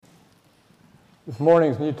This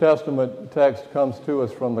morning's New Testament text comes to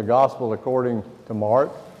us from the Gospel according to Mark,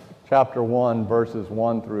 chapter 1, verses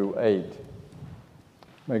 1 through 8.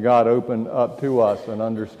 May God open up to us an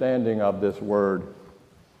understanding of this word.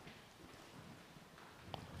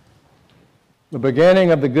 The beginning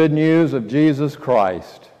of the good news of Jesus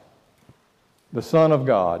Christ, the Son of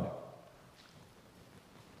God.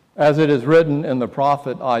 As it is written in the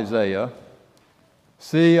prophet Isaiah,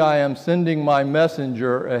 "See, I am sending my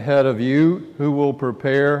messenger ahead of you who will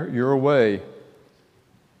prepare your way.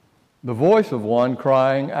 The voice of one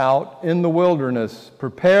crying out in the wilderness,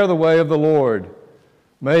 prepare the way of the Lord,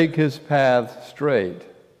 make his path straight."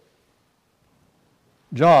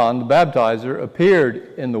 John the baptizer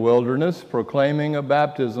appeared in the wilderness proclaiming a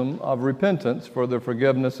baptism of repentance for the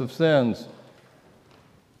forgiveness of sins.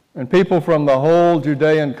 And people from the whole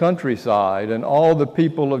Judean countryside and all the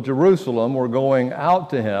people of Jerusalem were going out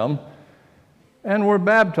to him and were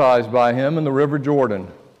baptized by him in the river Jordan,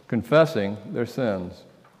 confessing their sins.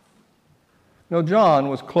 Now John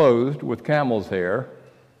was clothed with camel's hair,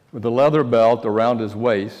 with a leather belt around his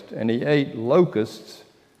waist, and he ate locusts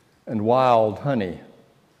and wild honey.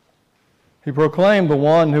 He proclaimed, "The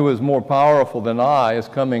one who is more powerful than I is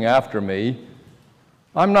coming after me.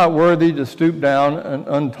 I'm not worthy to stoop down and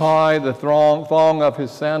untie the thong of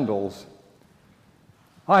his sandals.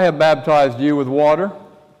 I have baptized you with water,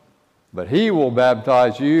 but he will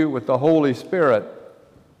baptize you with the Holy Spirit."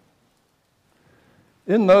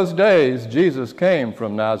 In those days, Jesus came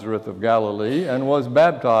from Nazareth of Galilee and was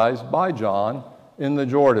baptized by John in the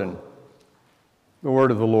Jordan. The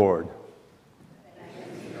word of the Lord.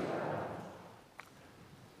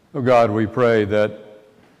 Oh God, we pray that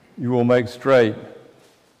you will make straight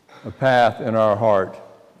a path in our heart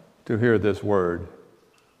to hear this word.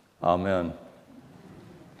 Amen.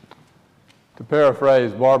 To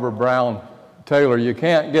paraphrase Barbara Brown Taylor, you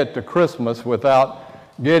can't get to Christmas without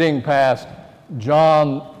getting past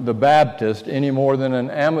John the Baptist any more than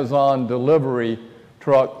an Amazon delivery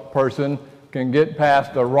truck person can get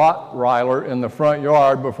past the Rottweiler in the front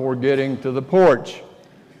yard before getting to the porch.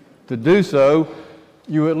 To do so,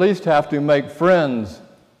 you at least have to make friends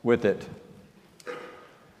with it.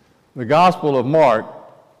 The Gospel of Mark,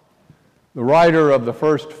 the writer of the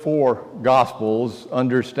first four Gospels,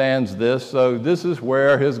 understands this, so this is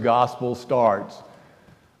where his Gospel starts.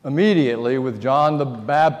 Immediately with John the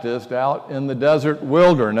Baptist out in the desert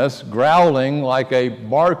wilderness, growling like a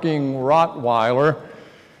barking Rottweiler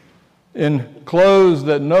in clothes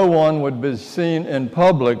that no one would be seen in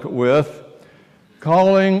public with,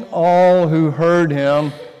 calling all who heard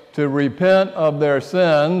him to repent of their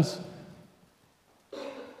sins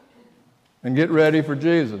and get ready for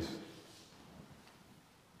Jesus.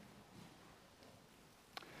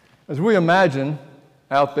 As we imagine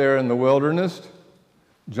out there in the wilderness,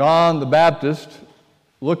 John the Baptist,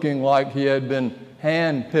 looking like he had been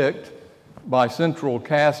hand-picked by central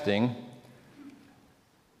casting,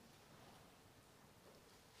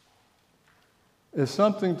 is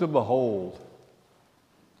something to behold.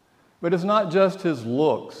 But it's not just his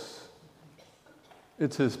looks,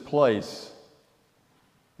 it's his place.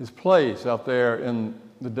 His place out there in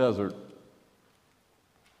the desert.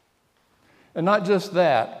 And not just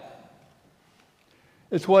that,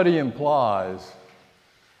 it's what he implies.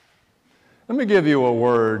 Let me give you a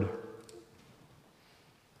word.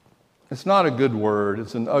 It's not a good word,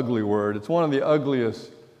 it's an ugly word. It's one of the ugliest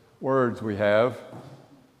words we have.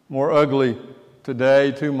 More ugly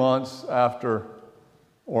today, 2 months after,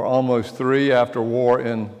 or almost 3 after war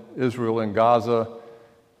in Israel and Gaza.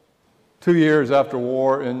 2 years after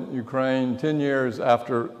war in Ukraine, 10 years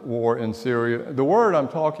after war in Syria. The word I'm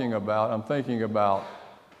thinking about,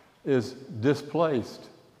 is displaced.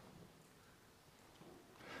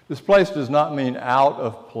 Displaced does not mean out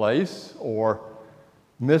of place or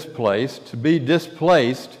misplaced. To be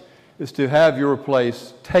displaced is to have your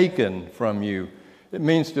place taken from you. It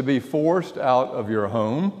means to be forced out of your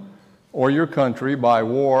home or your country by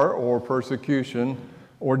war or persecution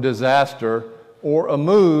or disaster, or a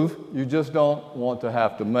move you just don't want to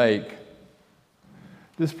have to make.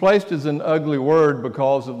 Displaced is an ugly word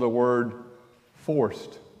because of the word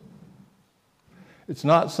forced. It's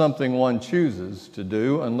not something one chooses to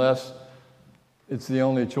do unless it's the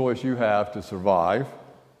only choice you have to survive.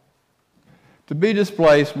 To be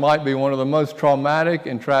displaced might be one of the most traumatic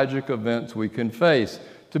and tragic events we can face.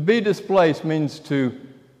 To be displaced means to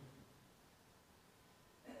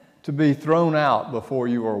be thrown out before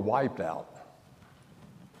you are wiped out.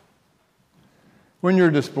 When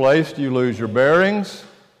you're displaced, you lose your bearings,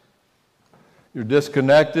 you're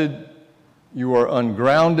disconnected You were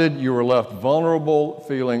ungrounded, you were left vulnerable,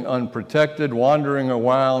 feeling unprotected, wandering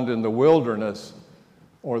around in the wilderness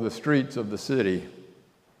or the streets of the city.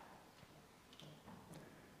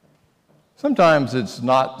 Sometimes it's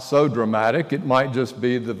not so dramatic. It might just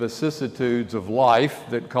be the vicissitudes of life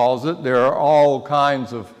that cause it. There are all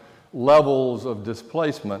kinds of levels of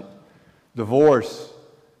displacement. Divorce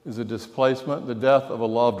is a displacement, the death of a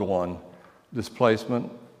loved one,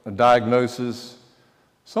 displacement, a diagnosis.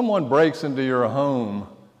 Someone breaks into your home,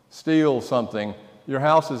 steals something, your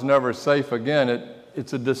house is never safe again.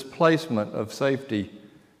 It's a displacement of safety.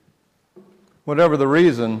 Whatever the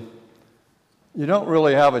reason, you don't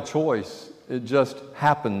really have a choice. It just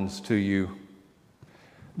happens to you.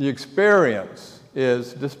 The experience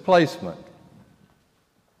is displacement.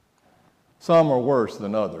 Some are worse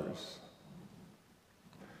than others.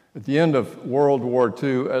 At the end of World War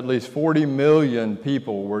II, at least 40 million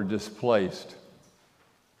people were displaced.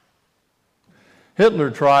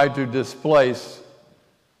 Hitler tried to displace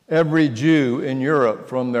every Jew in Europe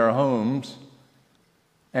from their homes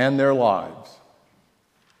and their lives.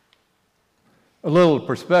 A little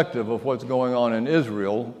perspective of what's going on in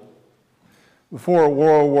Israel. Before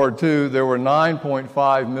World War II, there were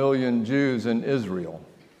 9.5 million Jews in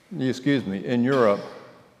Europe.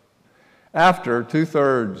 After,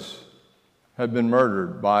 2/3 had been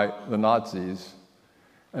murdered by the Nazis,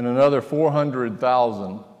 and another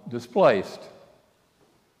 400,000 displaced.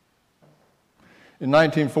 In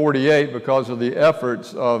 1948, because of the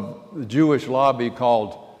efforts of the Jewish lobby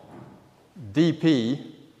called DP,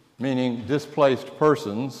 meaning displaced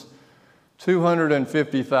persons,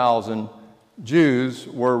 250,000 Jews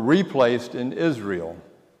were replaced in Israel.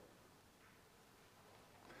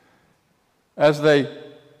 As they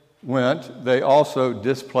went, they also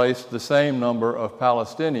displaced the same number of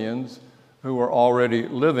Palestinians who were already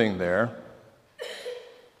living there.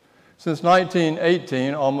 Since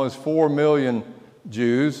 1918, almost 4 million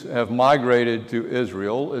Jews have migrated to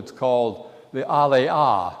Israel. It's called the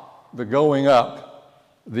Aliyah, the going up,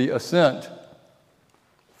 the ascent.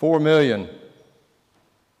 4 million.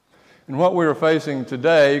 And what we are facing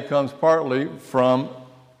today comes partly from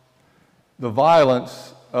the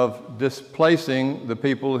violence of displacing the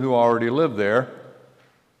people who already live there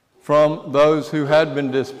from those who had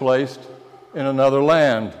been displaced in another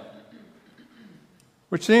land,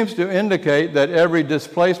 which seems to indicate that every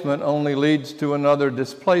displacement only leads to another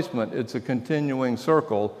displacement. It's a continuing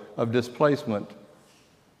circle of displacement.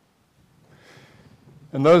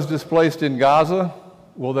 And those displaced in Gaza,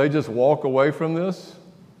 will they just walk away from this?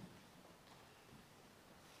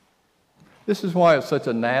 This is why it's such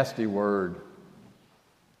a nasty word.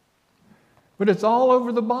 But it's all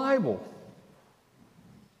over the Bible.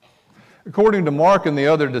 According to Mark and the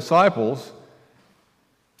other disciples,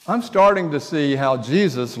 I'm starting to see how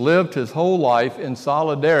Jesus lived his whole life in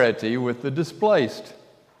solidarity with the displaced.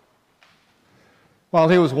 While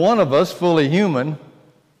he was one of us, fully human,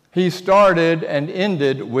 he started and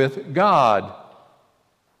ended with God.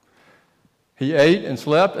 He ate and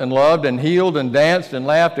slept and loved and healed and danced and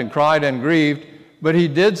laughed and cried and grieved, but he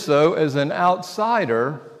did so as an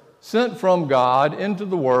outsider sent from God into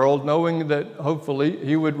the world, knowing that hopefully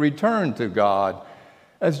he would return to God.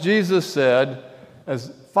 As Jesus said,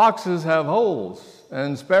 as foxes have holes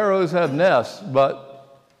and sparrows have nests,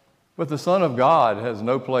 but the Son of God has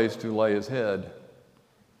no place to lay his head.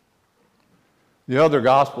 The other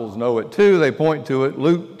Gospels know it too. They point to it.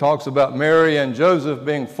 Luke talks about Mary and Joseph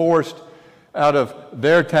being forced out of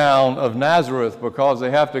their town of Nazareth because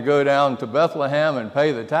they have to go down to Bethlehem and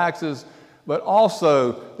pay the taxes. But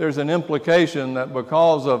also, there's an implication that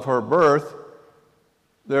because of her birth,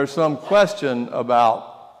 there's some question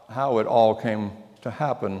about how it all came to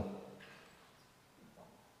happen.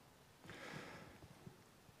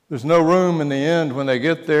 There's no room in the end when they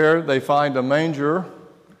get there. They find a manger,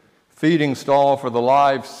 feeding stall for the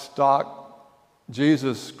livestock,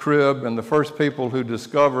 Jesus' crib, and the first people who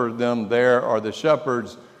discover them there are the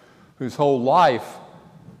shepherds whose whole life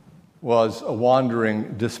was a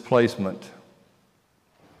wandering displacement.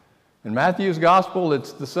 In Matthew's gospel,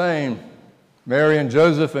 it's the same. Mary and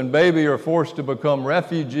Joseph and baby are forced to become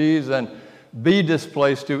refugees and be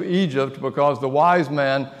displaced to Egypt because the wise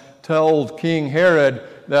man told King Herod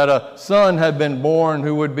that a son had been born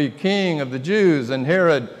who would be king of the Jews, and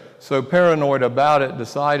Herod, so paranoid about it,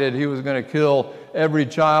 decided he was going to kill every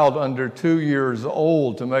child under 2 years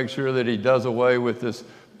old to make sure that he does away with this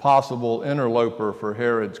possible interloper for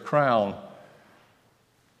Herod's crown,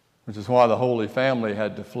 which is why the Holy Family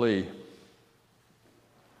had to flee.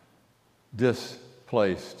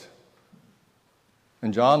 Displaced.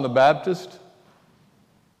 And John the Baptist,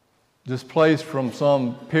 displaced from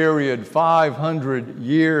some period 500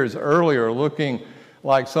 years earlier, looking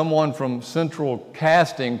like someone from central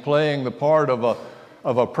casting playing the part of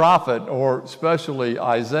a prophet, or especially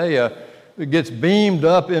Isaiah, that gets beamed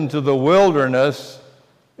up into the wilderness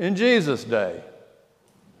in Jesus' day.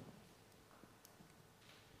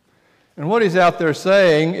 And what he's out there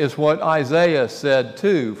saying is what Isaiah said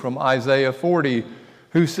too, from Isaiah 40,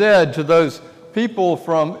 who said to those people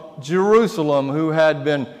from Jerusalem who had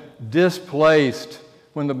been displaced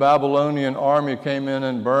when the Babylonian army came in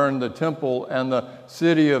and burned the temple and the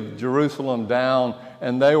city of Jerusalem down,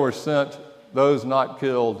 and they were sent, those not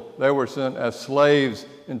killed, they were sent as slaves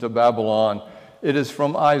into Babylon. It is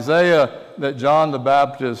from Isaiah that John the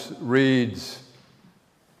Baptist reads,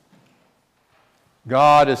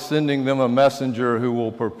 God is sending them a messenger who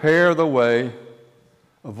will prepare the way,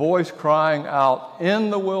 a voice crying out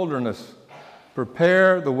in the wilderness,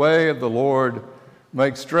 prepare the way of the Lord,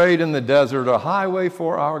 make straight in the desert a highway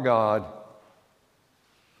for our God.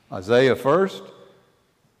 Isaiah first,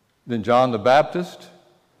 then John the Baptist,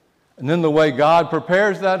 and then the way God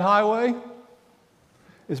prepares that highway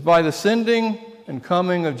is by the sending and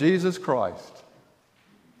coming of Jesus Christ.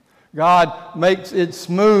 God makes it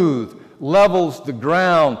smooth, levels the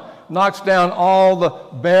ground, knocks down all the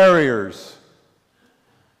barriers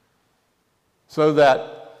so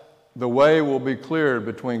that the way will be cleared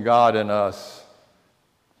between God and us.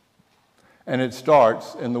 And it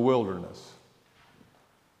starts in the wilderness.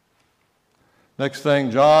 Next thing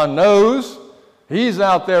John knows, he's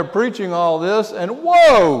out there preaching all this, and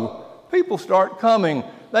whoa, people start coming.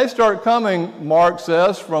 They start coming, Mark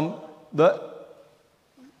says, from the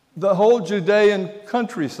whole Judean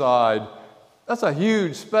countryside. That's a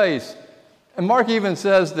huge space. And Mark even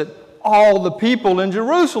says that all the people in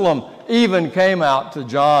Jerusalem even came out to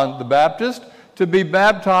John the Baptist to be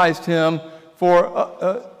baptized him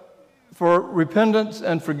for repentance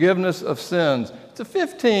and forgiveness of sins. It's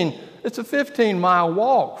a 15-mile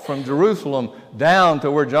walk from Jerusalem down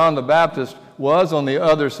to where John the Baptist was on the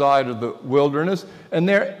other side of the wilderness, and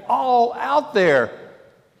they're all out there.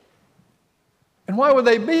 And why would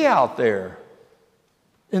they be out there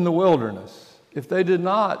in the wilderness if they did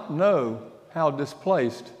not know how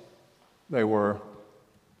displaced they were?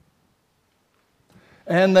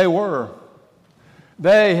 And they were.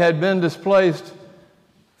 They had been displaced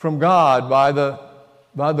from God by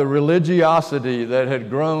the religiosity that had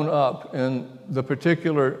grown up in the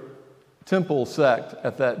particular temple sect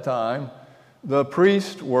at that time. The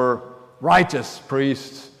priests were righteous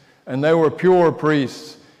priests, and they were pure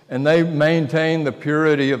priests, and they maintained the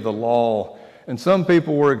purity of the law. And some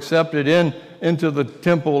people were accepted into the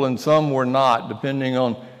temple, and some were not, depending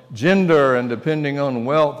on gender and depending on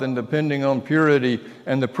wealth and depending on purity.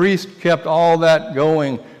 And the priest kept all that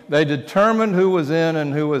going. They determined who was in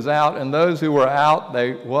and who was out, and those who were out,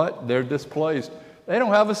 they're displaced. They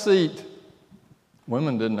don't have a seat.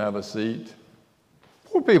 Women didn't have a seat.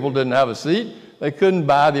 Poor people didn't have a seat. They couldn't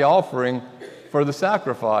buy the offering for the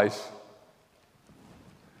sacrifice.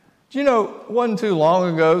 Do you know, it wasn't too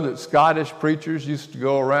long ago that Scottish preachers used to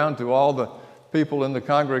go around to all the people in the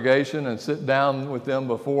congregation and sit down with them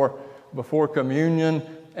before communion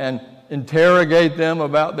and interrogate them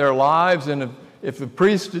about their lives, and if the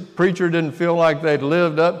preacher didn't feel like they'd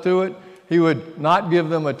lived up to it, he would not give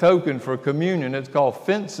them a token for communion. It's called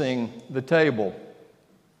fencing the table.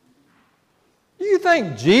 Do you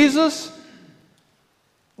think Jesus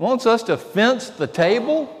wants us to fence the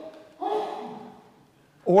table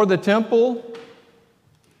or the temple?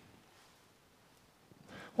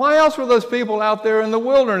 Why else were those people out there in the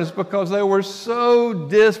wilderness? Because they were so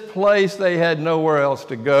displaced they had nowhere else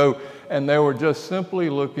to go, and they were just simply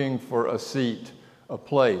looking for a seat, a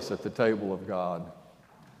place at the table of God.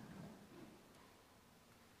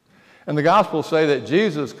 And the Gospels say that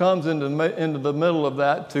Jesus comes into the middle of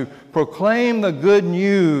that to proclaim the good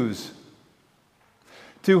news,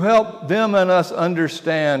 to help them and us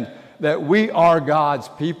understand that we are God's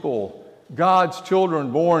people, God's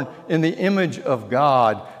children born in the image of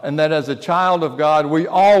God, and that as a child of God, we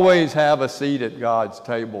always have a seat at God's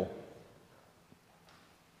table.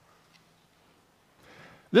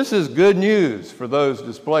 This is good news for those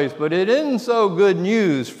displaced, but it isn't so good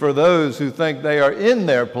news for those who think they are in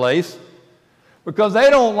their place, because they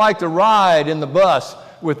don't like to ride in the bus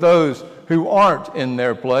with those who aren't in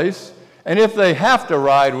their place. And if they have to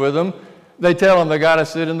ride with them, they tell them they got to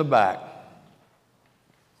sit in the back.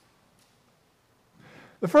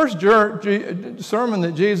 The first sermon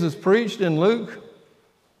that Jesus preached in Luke,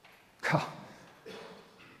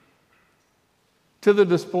 to the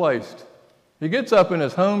displaced. He gets up in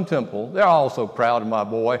his home temple. They're all so proud of my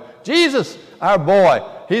boy. Jesus, our boy.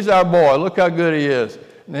 He's our boy. Look how good he is.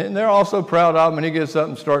 And they're all so proud of him, and he gets up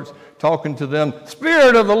and starts talking to them.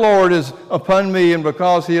 Spirit of the Lord is upon me, and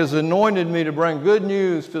because he has anointed me to bring good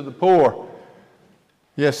news to the poor,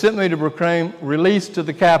 he has sent me to proclaim release to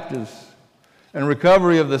the captives and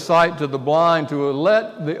recovery of the sight to the blind, to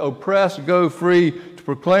let the oppressed go free, to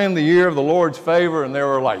proclaim the year of the Lord's favor. And they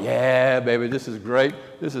were like, yeah, baby, this is great.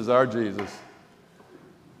 This is our Jesus.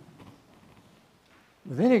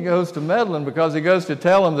 But then he goes to meddling, because he goes to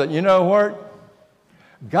tell them that, you know what?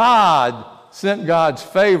 God sent God's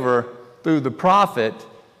favor through the prophet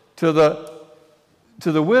to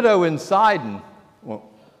the widow in Sidon. Well,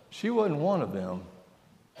 she wasn't one of them.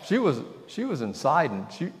 She was in Sidon.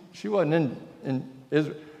 She wasn't in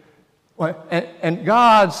Israel. And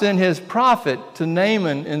God sent his prophet to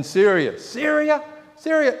Naaman in Syria. Syria,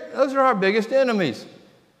 those are our biggest enemies.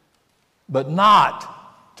 But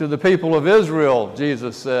not to the people of Israel,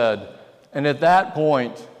 Jesus said. And at that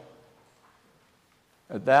point,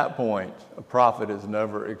 a prophet is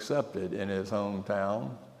never accepted in his hometown.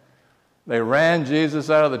 They ran Jesus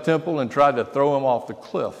out of the temple and tried to throw him off the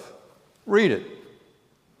cliff. Read it.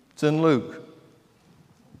 It's in Luke.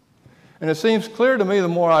 And it seems clear to me the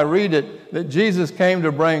more I read it that Jesus came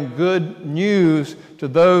to bring good news to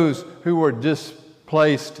those who were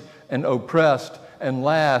displaced and oppressed and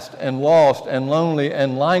lost and lonely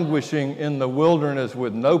and languishing in the wilderness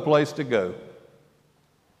with no place to go.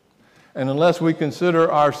 And unless we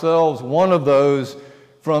consider ourselves one of those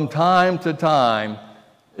from time to time,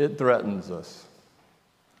 it threatens us.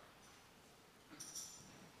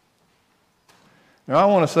 Now, I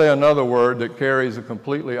want to say another word that carries a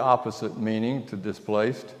completely opposite meaning to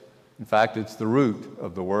displaced. In fact, it's the root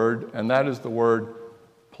of the word, and that is the word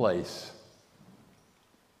place.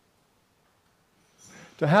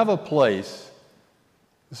 To have a place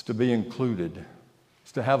is to be included.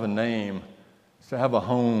 It's to have a name. It's to have a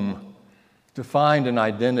home. To find an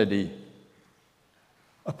identity.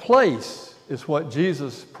 A place is what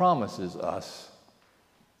Jesus promises us.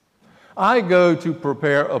 I go to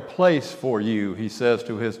prepare a place for you, he says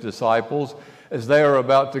to his disciples as they are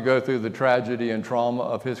about to go through the tragedy and trauma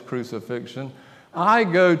of his crucifixion. I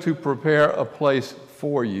go to prepare a place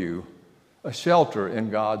for you, a shelter in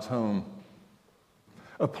God's home,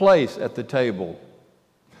 a place at the table,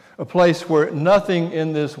 a place where nothing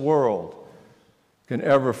in this world can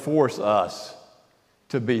ever force us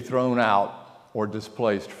to be thrown out or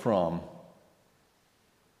displaced from.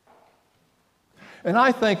 And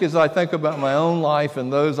I think, as I think about my own life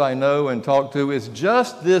and those I know and talk to, it's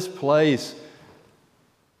just this place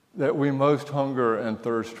that we most hunger and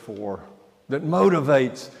thirst for, that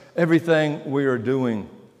motivates everything we are doing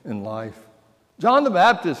in life. John the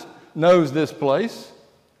Baptist knows this place.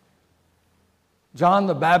 John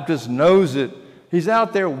the Baptist knows it. He's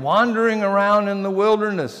out there wandering around in the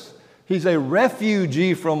wilderness. He's a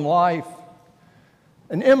refugee from life.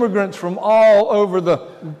 And immigrants from all over the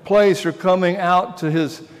place are coming out to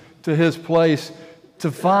his place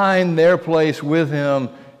to find their place with him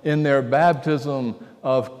in their baptism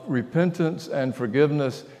of repentance and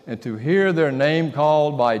forgiveness, and to hear their name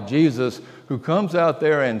called by Jesus, who comes out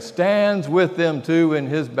there and stands with them too in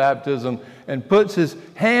his baptism and puts his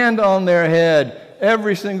hand on their head,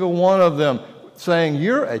 every single one of them, saying,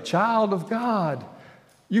 "You're a child of God.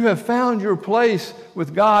 You have found your place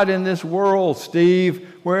with God in this world,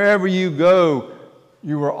 Steve. Wherever you go,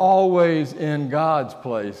 you are always in God's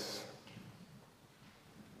place."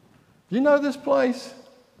 Do you know this place?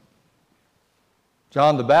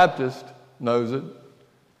 John the Baptist knows it.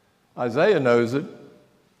 Isaiah knows it.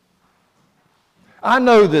 I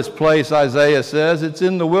know this place, Isaiah says. It's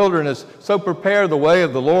in the wilderness. So prepare the way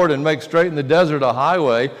of the Lord and make straight in the desert a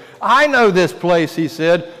highway. I know this place, he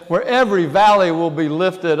said, where every valley will be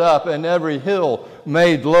lifted up and every hill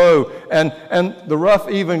made low, and the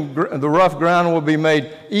rough ground will be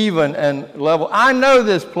made even and level. I know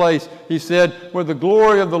this place, he said, where the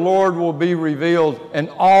glory of the Lord will be revealed and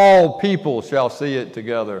all people shall see it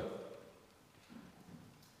together.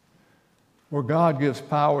 Where God gives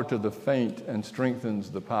power to the faint and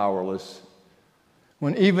strengthens the powerless.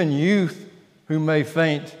 When even youth who may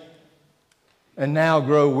faint and now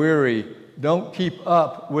grow weary don't keep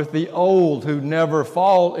up with the old who never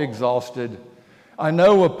fall exhausted. I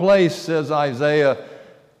know a place, says Isaiah,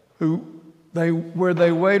 where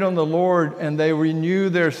they wait on the Lord and they renew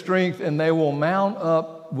their strength, and they will mount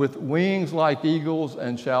up with wings like eagles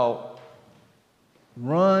and shall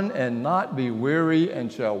run and not be weary,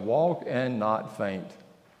 and shall walk and not faint.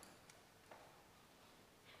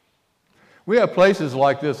 We have places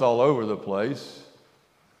like this all over the place.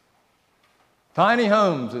 Tiny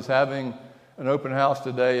Homes is having an open house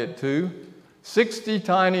today at 2. 60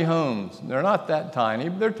 tiny homes. They're not that tiny,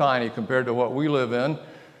 but they're tiny compared to what we live in.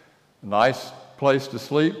 A nice place to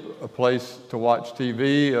sleep, a place to watch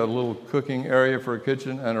TV, a little cooking area for a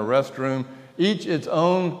kitchen, and a restroom. Each its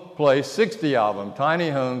own place, 60 of them, tiny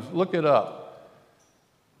homes. Look it up.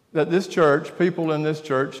 That this church, people in this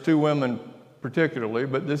church, 2 women particularly,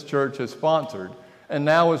 but this church has sponsored, and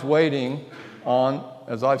now is waiting on,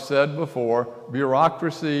 as I've said before,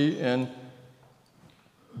 bureaucracy in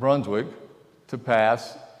Brunswick to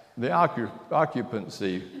pass the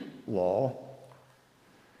occupancy law.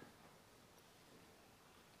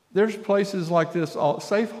 There's places like this.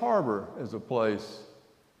 Safe Harbor is a place.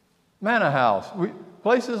 Manor House.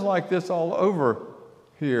 Places like this all over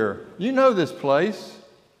here. You know this place,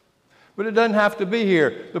 but it doesn't have to be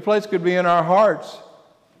here. The place could be in our hearts.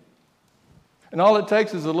 And all it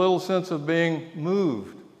takes is a little sense of being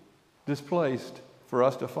moved, displaced, for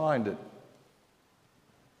us to find it.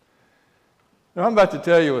 Now, I'm about to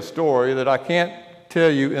tell you a story that I can't tell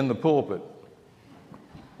you in the pulpit.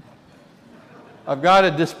 I've got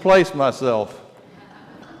to displace myself.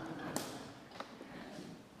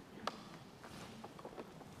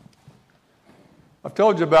 I've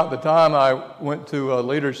told you about the time I went to a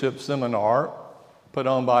leadership seminar put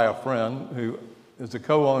on by a friend who is a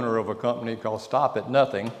co-owner of a company called Stop at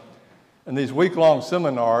Nothing. And these week-long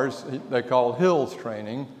seminars, they call HILLS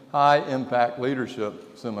training, high impact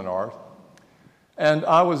leadership seminars. And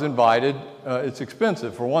I was invited. It's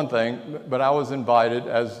expensive for one thing, but I was invited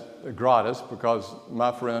as gratis because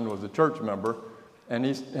my friend was a church member, and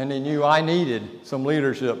he knew I needed some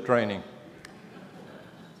leadership training.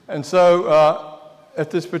 And so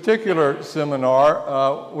at this particular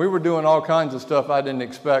seminar, we were doing all kinds of stuff I didn't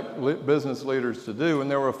expect business leaders to do,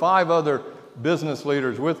 and there were 5 other business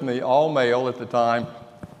leaders with me, all male at the time,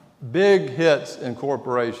 big hits in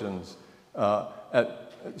corporations, at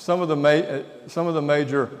some of the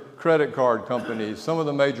major credit card companies, some of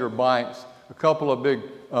the major banks, a couple of big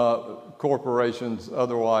corporations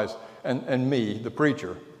otherwise, and me, the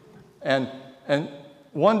preacher. And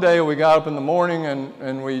one day we got up in the morning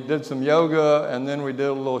and we did some yoga, and then we did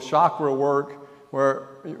a little chakra work where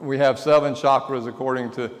we have 7 chakras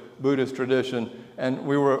according to Buddhist tradition, and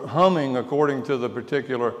we were humming according to the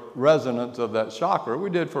particular resonance of that chakra.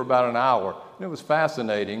 We did for about an hour, and it was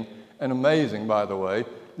fascinating and amazing, by the way.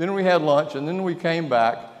 Then we had lunch, and then we came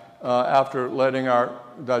back after letting our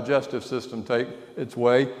digestive system take its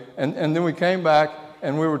way, and then we came back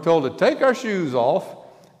and we were told to take our shoes off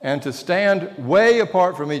and to stand way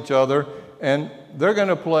apart from each other, and they're going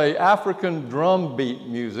to play African drum beat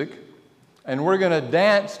music, and we're going to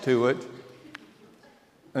dance to it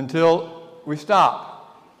until we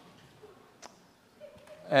stop.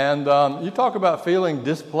 And you talk about feeling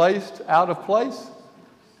displaced, out of place.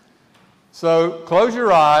 So close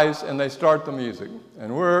your eyes, and they start the music,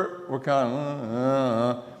 and we're kind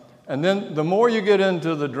of, and then the more you get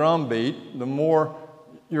into the drum beat, the more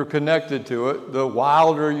you're connected to it, the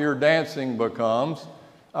wilder your dancing becomes.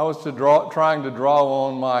 I was trying to draw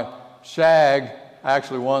on my shag. I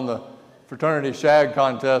actually won the fraternity shag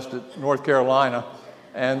contest at North Carolina,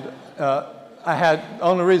 and I had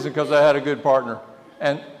only reason because I had a good partner,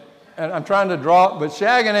 and I'm trying to draw, but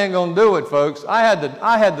shagging ain't gonna do it, folks. I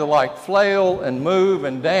had to like flail and move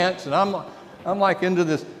and dance, and I'm like into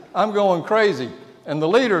this. I'm going crazy. And the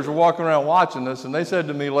leaders were walking around watching this, and they said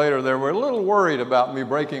to me later they were a little worried about me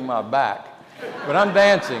breaking my back. But I'm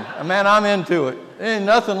dancing. Man, I'm into it. There ain't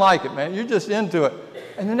nothing like it, man. You're just into it.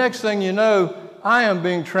 And the next thing you know, I am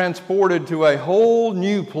being transported to a whole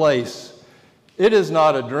new place. It is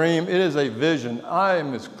not a dream. It is a vision. I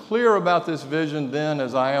am as clear about this vision then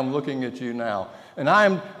as I am looking at you now. And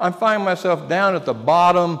I find myself down at the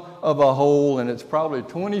bottom of a hole, and it's probably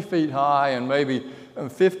 20 feet high and maybe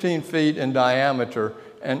 15 feet in diameter,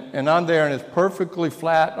 and I'm there, and it's perfectly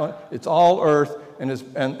flat. It's all earth, and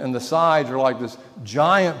the sides are like this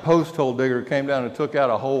giant post hole digger came down and took out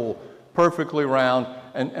a hole perfectly round,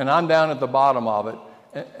 and I'm down at the bottom of it,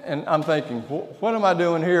 and I'm thinking, what am I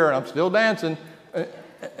doing here? And I'm still dancing,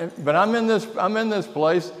 but I'm in this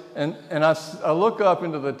place, and I look up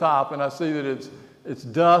into the top, and I see that it's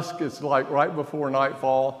dusk. It's like right before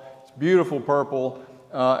nightfall. It's beautiful purple.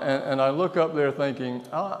 And I look up there thinking,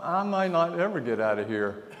 I might not ever get out of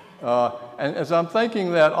here. And as I'm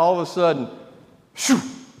thinking that, all of a sudden, shoo,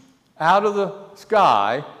 out of the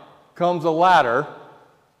sky comes a ladder,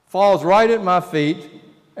 falls right at my feet,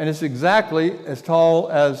 and it's exactly as tall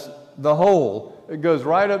as the hole. It goes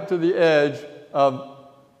right up to the edge of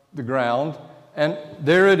the ground, and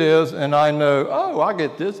there it is, and I know, oh, I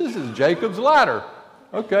get this. This is Jacob's ladder.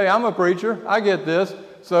 Okay, I'm a preacher. I get this.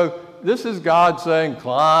 So this is God saying,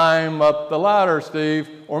 climb up the ladder, Steve.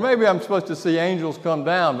 Or maybe I'm supposed to see angels come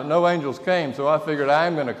down, but no angels came, so I figured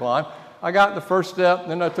I'm going to climb. I got the first step,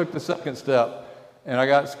 then I took the second step, and I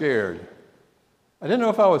got scared. I didn't know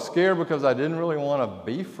if I was scared because I didn't really want to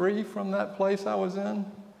be free from that place I was in,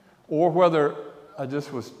 or whether I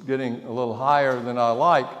just was getting a little higher than I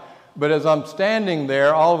like. But as I'm standing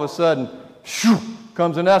there, all of a sudden, shoo,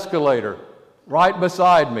 comes an escalator right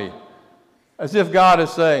beside me, as if God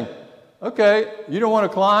is saying, okay, you don't want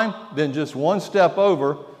to climb? Then just one step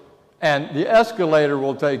over, and the escalator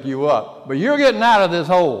will take you up. But you're getting out of this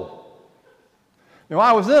hole. Now,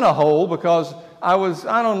 I was in a hole because I was,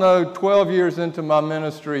 12 years into my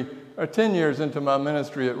ministry, or 10 years into my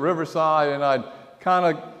ministry at Riverside, and I'd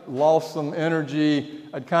kind of lost some energy.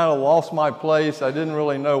 I'd kind of lost my place. I didn't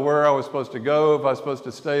really know where I was supposed to go, if I was supposed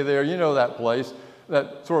to stay there. You know that place,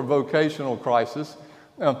 that sort of vocational crisis.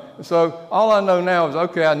 So all I know now is,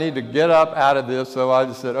 okay, I need to get up out of this. So I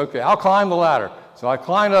just said, okay, I'll climb the ladder. So I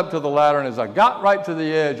climbed up to the ladder, and as I got right to the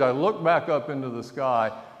edge, I looked back up into the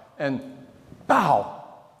sky, and pow!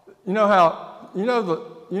 You know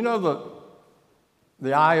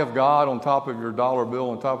the eye of God on top of your dollar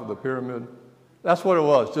bill, on top of the pyramid? That's what it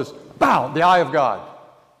was, just pow, the eye of God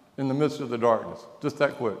in the midst of the darkness, just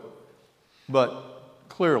that quick. But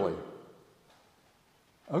clearly,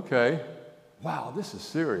 okay, wow, this is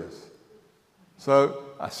serious. So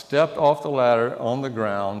I stepped off the ladder on the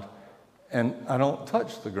ground, and I don't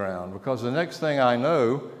touch the ground, because the next thing I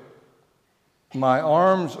know, my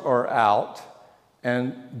arms are out,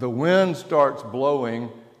 and the wind starts blowing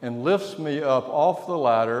and lifts me up off the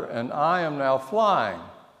ladder, and I am now flying.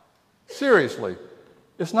 Seriously.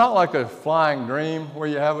 It's not like a flying dream where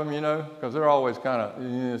you have them, because they're always kind of,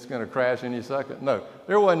 it's going to crash any second. No,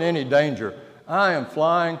 there wasn't any danger. I am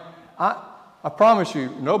flying. I promise you,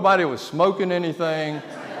 nobody was smoking anything,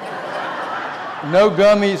 no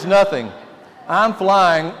gummies, nothing. I'm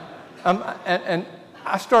flying, and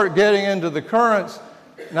I start getting into the currents,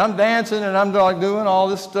 and I'm dancing, and I'm like doing all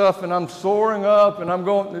this stuff, and I'm soaring up, and I'm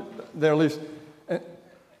going there. At least,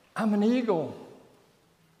 I'm an eagle.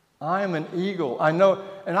 I am an eagle. I know,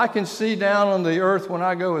 and I can see down on the earth when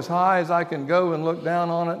I go as high as I can go and look down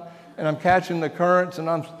on it, and I'm catching the currents, and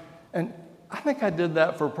I think I did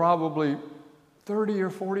that for probably 30 or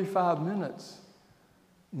 45 minutes,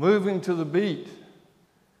 moving to the beat.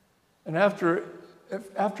 And after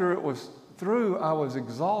it was through, I was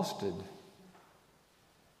exhausted.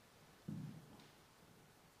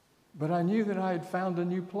 But I knew that I had found a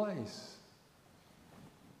new place.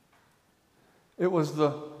 It was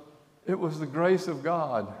the grace of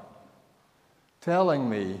God telling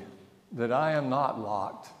me that I am not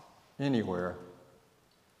locked anywhere,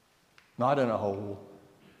 not in a hole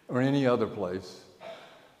or any other place,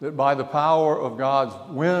 that by the power of God's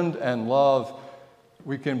wind and love,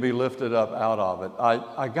 we can be lifted up out of it.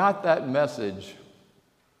 I got that message.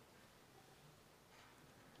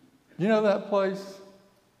 You know that place?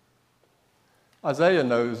 Isaiah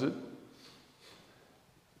knows it.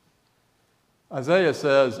 Isaiah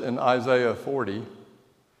says in Isaiah 40,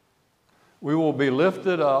 we will be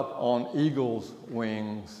lifted up on eagle's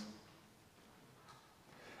wings.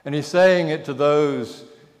 And he's saying it to those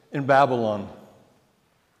in Babylon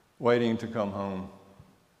waiting to come home.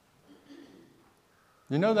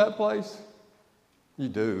 You know that place? You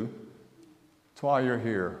do. That's why you're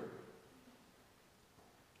here.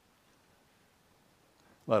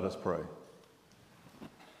 Let us pray.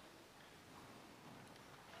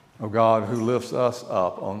 O God, who lifts us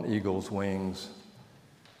up on eagle's wings,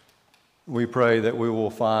 we pray that we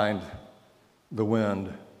will find the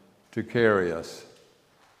wind to carry us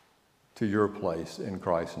to your place in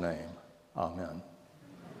Christ's name. Amen.